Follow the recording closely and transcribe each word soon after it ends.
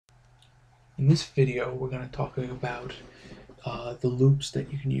In this video, we're going to talk about the loops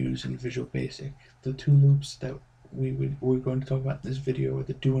that you can use in Visual Basic. The two loops that we're going to talk about in this video are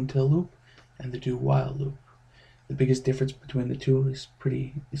the do until loop and the do while loop. The biggest difference between the two is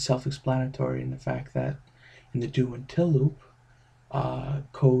pretty self-explanatory in the fact that in the do until loop, a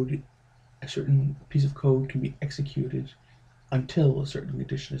certain piece of code can be executed until a certain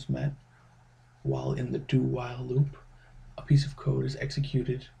condition is met, while in the do while loop, a piece of code is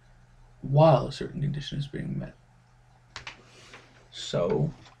executed while a certain condition is being met.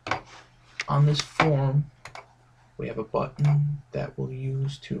 So on this form, we have a button that we'll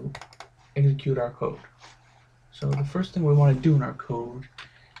use to execute our code. So the first thing we want to do in our code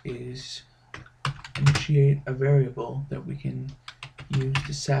is initiate a variable that we can use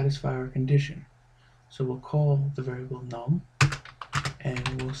to satisfy our condition. So we'll call the variable num,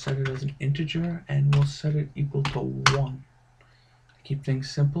 and we'll set it as an integer, and we'll set it equal to 1. To keep things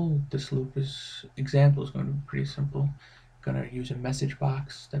simple, this example is going to be pretty simple. I'm going to use a message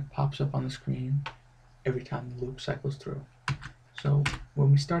box that pops up on the screen every time the loop cycles through. So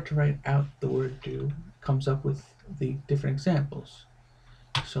when we start to write out the word do, it comes up with the different examples.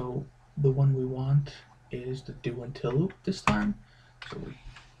 So the one we want is the do until loop this time. So we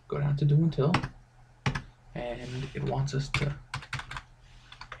go down to do until, and it wants us to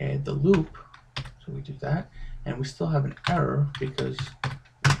add the loop. So we do that, and we still have an error because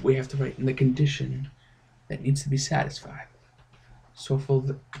we have to write in the condition that needs to be satisfied. So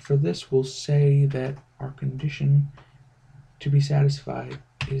for this, we'll say that our condition to be satisfied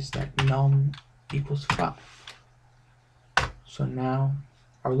is that num equals 5. So now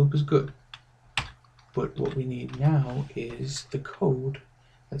our loop is good. But what we need now is the code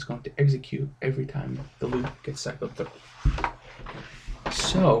that's going to execute every time the loop gets cycled through.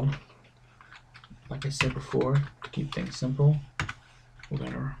 So, like I said before, to keep things simple, we're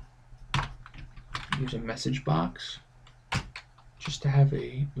going to use a message box just to have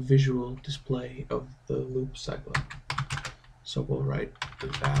a visual display of the loop cycle. So we'll write the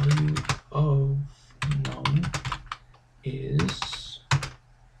value of num is,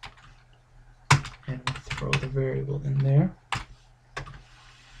 and we'll throw the variable in there.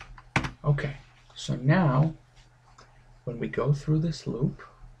 Okay, so now when we go through this loop,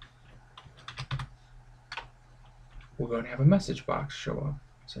 we're going to have a message box show up.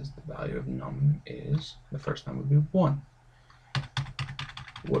 It says the value of num is, the first time would be 1.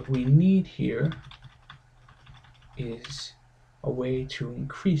 What we need here is a way to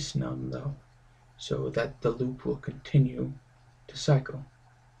increase num, though, so that the loop will continue to cycle.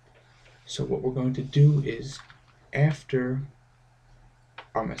 So what we're going to do is, after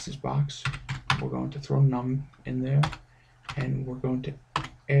our message box, we're going to throw num in there, and we're going to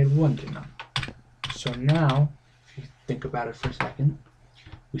add 1 to num. So now, if you think about it for a second,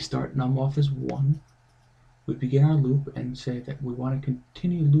 we start num off as 1. We begin our loop and say that we want to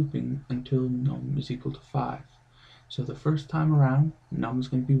continue looping until num is equal to 5. So the first time around, num is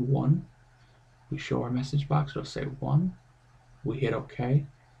going to be 1. We show our message box, it'll say 1. We hit OK,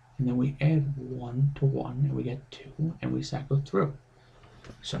 and then we add 1 to 1, and we get 2, and we cycle through.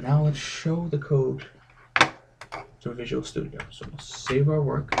 So now let's show the code through Visual Studio. So we'll save our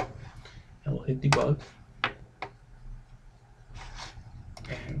work, and we'll hit debug,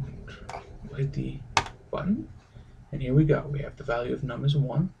 and we'll hit the button, and here we go. We have the value of num is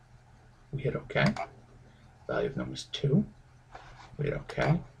 1. We hit OK. Value of num is 2. We hit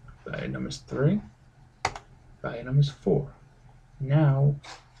OK. Value of num is 3. Value of num is 4. Now,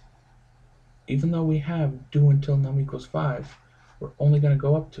 even though we have do until num equals 5, we're only going to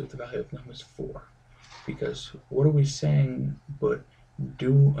go up to the value of num is 4. Because what are we saying but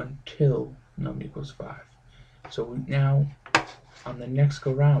do until num equals 5? So now, on the next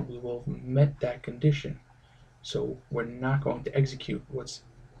go round, we will have met that condition. So we're not going to execute what's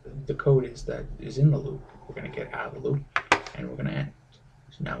the code is that is in the loop. We're going to get out of the loop, and we're going to end.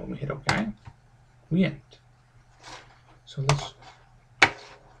 So now when we hit OK, we end. So let's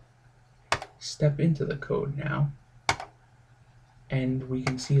step into the code now, and we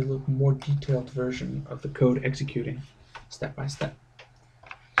can see a little more detailed version of the code executing step by step.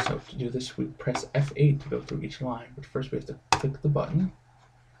 So to do this, we press F8 to go through each line, but first we have to click the button.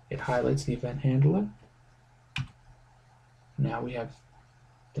 It highlights the event handler. Now we have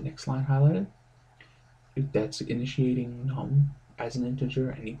the next line highlighted. That's initiating num as an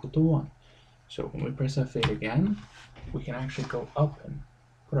integer and equal to 1. So when we press F8 again, we can actually go up and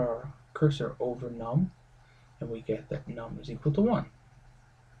put our cursor over num, and we get that num is equal to 1.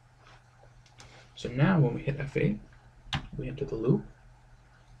 So now when we hit F8, we enter the loop,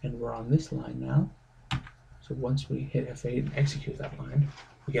 and we're on this line now. So once we hit F8 and execute that line,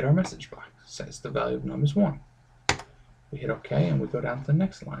 we get our message box. says the value of num is 1. We hit OK and we go down to the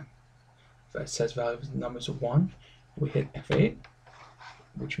next line. If it says value of num is 1, we hit F8,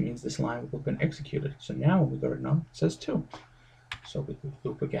 which means this line will have been executed. So now when we go to num, it says 2. So we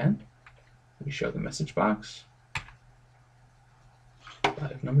loop again. We show the message box.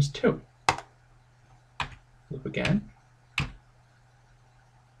 Value of num is 2. Loop again.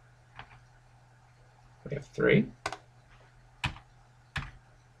 We have 3.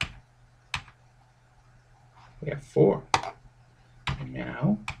 We have 4. And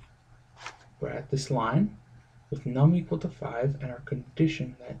now we're at this line with num equal to 5 and our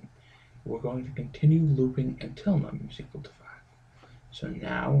condition that we're going to continue looping until num is equal to 5. So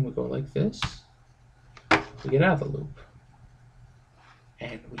now when we go like this, we get out of the loop.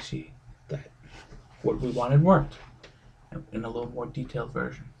 And we see that what we wanted worked in a little more detailed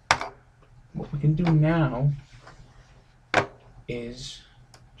version. What we can do now is,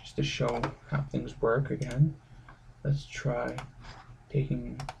 just to show how things work again, let's try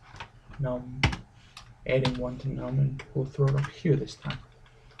taking num, adding 1 to num, and we'll throw it up here this time,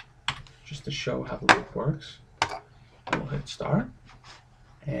 just to show how the loop works. And we'll hit start,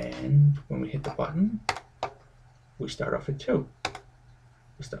 and when we hit the button, we start off at 2.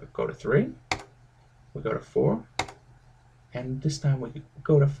 We go to 3, we go to 4, and this time we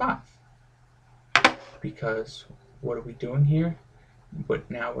go to 5. Because what are we doing here? But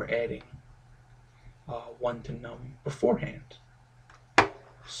now we're adding 1 to num beforehand.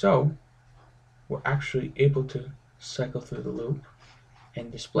 So we're actually able to cycle through the loop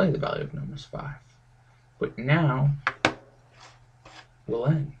and display the value of num as 5. But now we'll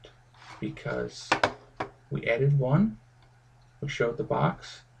end because we added 1, we showed the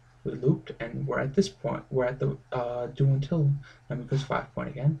box, we looped, and we're at this point, we're at the do until num equals 5 point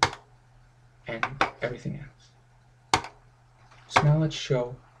again, and everything ends. So now let's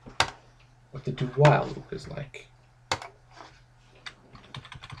show what the do while loop is like.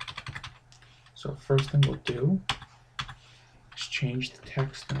 So first thing we'll do is change the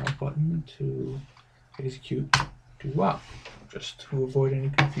text in our button to execute do while, just to avoid any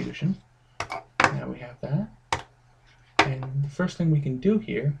confusion. Now we have that. And the first thing we can do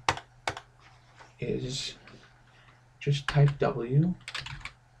here is just type W,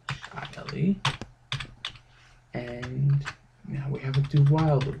 ILE, and now we have a do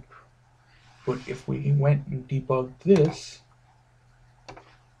while loop. But if we went and debugged this,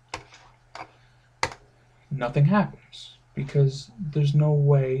 nothing happens because there's no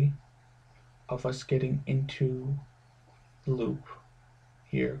way of us getting into the loop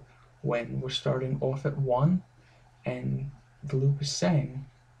here when we're starting off at 1 and the loop is saying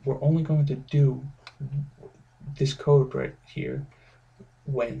we're only going to do this code right here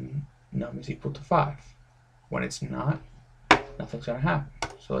when num is equal to 5. When it's not, nothing's going to happen.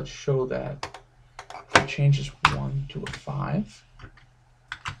 So let's show that we change this 1 to a 5.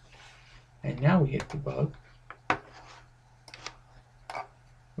 And now we hit debug.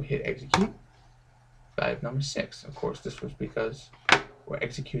 We hit execute. Value of num is 6. Of course, this was because we're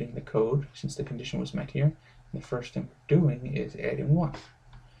executing the code since the condition was met here. And the first thing we're doing is adding 1.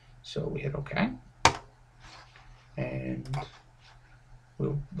 So we hit OK. And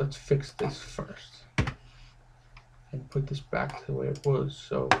let's fix this first. And put this back to the way it was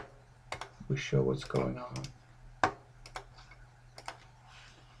so we show what's going on.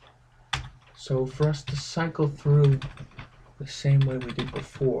 So for us to cycle through the same way we did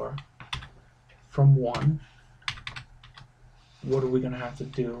before, from 1, what are we going to have to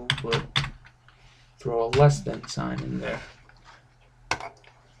do? We'll throw a less than sign in there.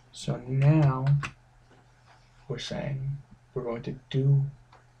 So now we're saying we're going to do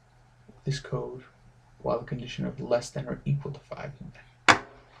this code while the condition of less than or equal to 5 is met.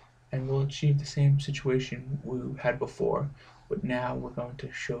 And we'll achieve the same situation we had before, but now we're going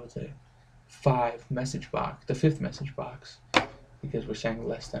to show the 5 message box, the 5th message box, because we're saying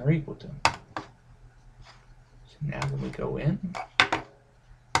less than or equal to. So now when we go in,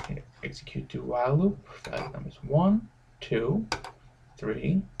 execute do while loop, value of num is 1, 2,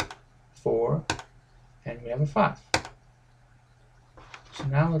 3, 4, and we have a 5. So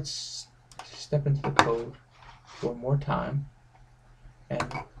now let's step into the code one more time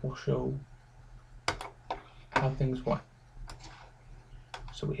and we'll show how things went.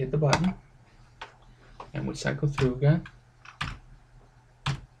 So we hit the button and we cycle through again.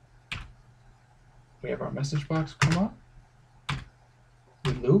 We have our message box come up.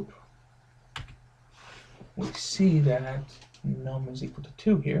 We loop. We see that num is equal to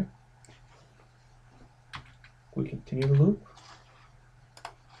 2 here. We continue the loop.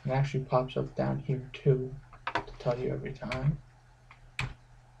 It actually pops up down here too to tell you every time.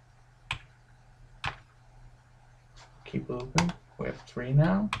 keep looping. We have 3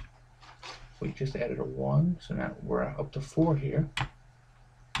 now. We just added a 1, so now we're up to 4 here.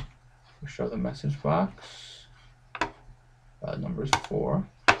 We show the message box. Number is 4.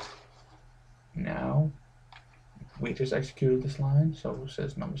 Now we just executed this line, so it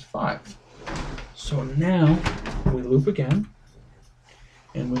says number's 5. So now we loop again,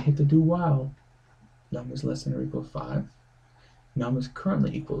 and we hit the do while. Num is less than or equal to 5. Num is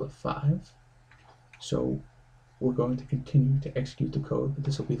currently equal to 5. So we're going to continue to execute the code, but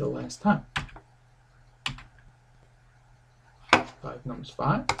this will be the last time. 5 num is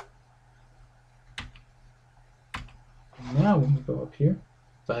 5. And now when we go up here,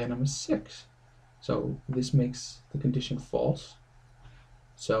 value num is 6. So this makes the condition false.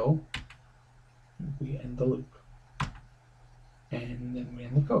 So we end the loop. And then we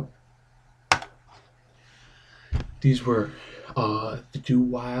end the code. These were the do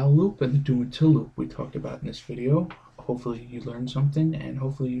while loop and the do until loop we talked about in this video. Hopefully you learned something, and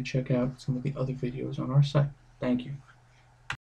hopefully you check out some of the other videos on our site. Thank you.